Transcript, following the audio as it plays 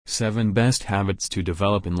7 Best Habits to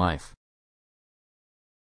Develop in Life.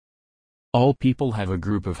 All people have a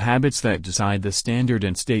group of habits that decide the standard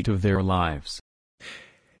and state of their lives.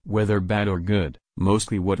 Whether bad or good,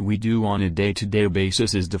 mostly what we do on a day-to-day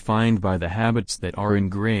basis is defined by the habits that are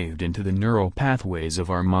engraved into the neural pathways of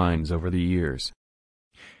our minds over the years.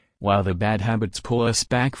 While the bad habits pull us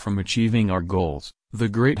back from achieving our goals, the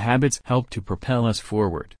great habits help to propel us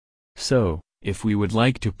forward. So, if we would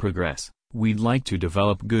like to progress, we'd like to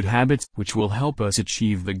develop good habits which will help us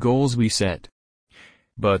achieve the goals we set.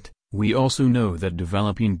 But, we also know that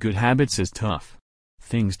developing good habits is tough.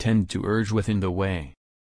 Things tend to urge within the way.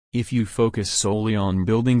 If you focus solely on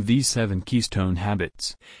building these 7 keystone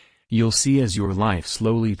habits, you'll see as your life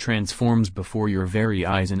slowly transforms before your very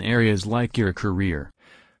eyes in areas like your career,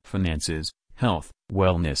 finances, health,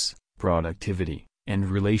 wellness, productivity, and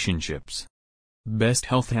relationships. Best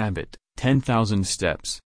health habit: 10,000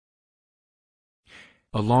 steps.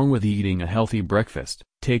 Along with eating a healthy breakfast,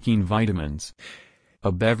 taking vitamins,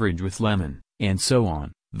 a beverage with lemon, and so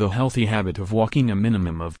on, the healthy habit of walking a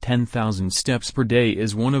minimum of 10,000 steps per day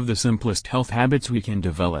is one of the simplest health habits we can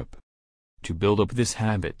develop. To build up this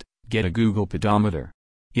habit, get a Google Pedometer.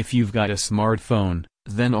 If you've got a smartphone,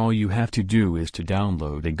 then all you have to do is to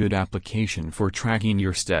download a good application for tracking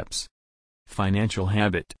your steps. Financial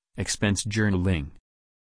habit: expense journaling.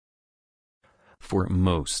 For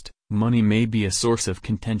most, money may be a source of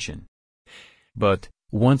contention. But,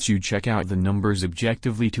 once you check out the numbers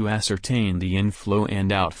objectively to ascertain the inflow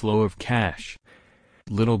and outflow of cash,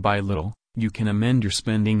 little by little, you can amend your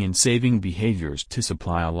spending and saving behaviors to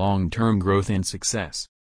supply a long-term growth and success.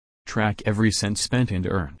 Track every cent spent and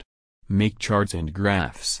earned. Make charts and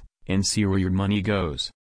graphs, and see where your money goes.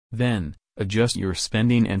 Then, adjust your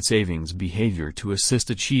spending and savings behavior to assist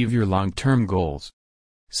achieve your long-term goals.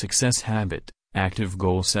 Success habit: active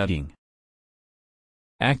goal setting.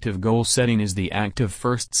 Active goal setting is the act of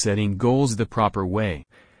first setting goals the proper way,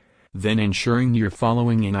 then ensuring you're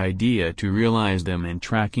following an idea to realize them and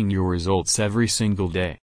tracking your results every single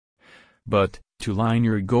day. But, to line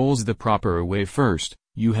your goals the proper way first,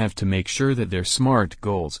 you have to make sure that they're SMART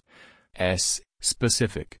goals. S.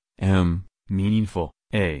 Specific, M. Meaningful,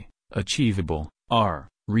 A. Achievable, R.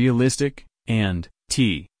 Realistic, and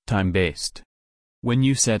T. Time-based. When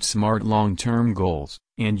you set SMART long-term goals,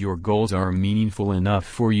 and your goals are meaningful enough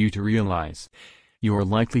for you to realize, you're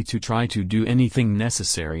likely to try to do anything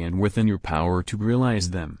necessary and within your power to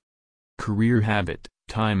realize them. Career habit: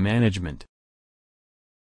 time management.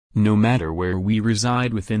 No matter where we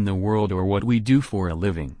reside within the world or what we do for a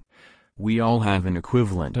living, we all have an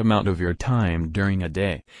equivalent amount of your time during a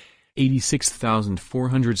day,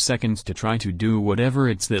 86,400 seconds to try to do whatever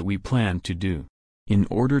it's that we plan to do. In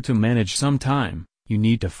order to manage some time, you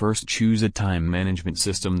need to first choose a time management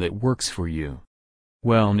system that works for you.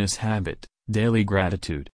 Wellness habit: daily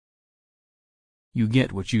gratitude. You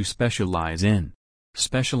get what you specialize in.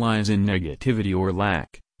 Specialize in negativity or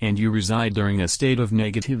lack, and you reside during a state of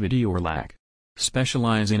negativity or lack.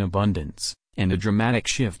 Specialize in abundance, and a dramatic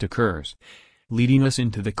shift occurs, leading us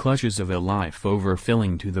into the clutches of a life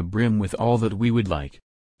overfilling to the brim with all that we would like.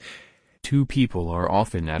 Two people are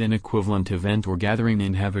often at an equivalent event or gathering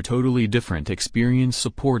and have a totally different experience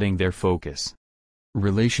supporting their focus.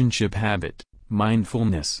 Relationship habit: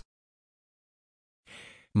 mindfulness.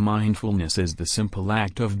 Mindfulness is the simple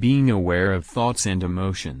act of being aware of thoughts and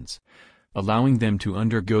emotions, allowing them to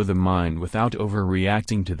undergo the mind without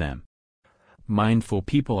overreacting to them. Mindful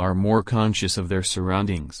people are more conscious of their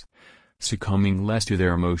surroundings, succumbing less to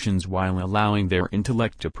their emotions while allowing their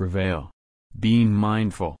intellect to prevail. Being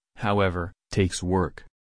mindful, however, takes work.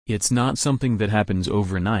 It's not something that happens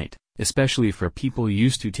overnight, especially for people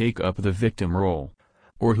used to take up the victim role,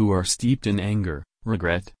 or who are steeped in anger,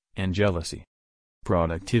 regret, and jealousy.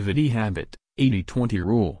 Productivity habit: 80-20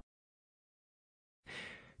 rule.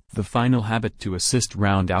 The final habit to assist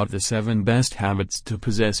round out the 7 best habits to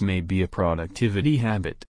possess may be a productivity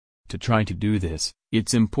habit. To try to do this,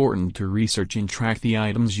 it's important to research and track the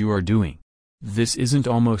items you are doing. This isn't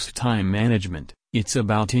almost time management, it's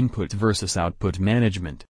about input versus output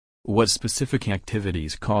management. What specific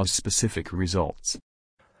activities cause specific results?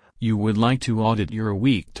 You would like to audit your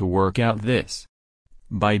week to work out this.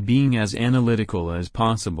 By being as analytical as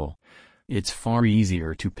possible, it's far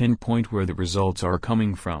easier to pinpoint where the results are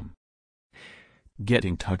coming from. Get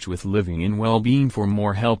in touch with Living in Well-Being for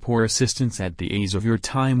more help or assistance at the ease of your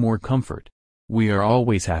time or comfort. We are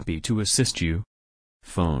always happy to assist you.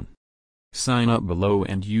 Phone. Sign up below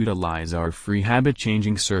and utilize our free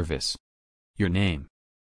habit-changing service. Your name.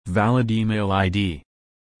 Valid email ID.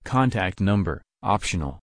 Contact number,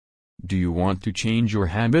 optional. Do you want to change your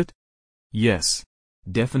habit? Yes.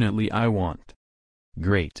 Definitely I want.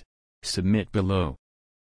 Great. Submit below.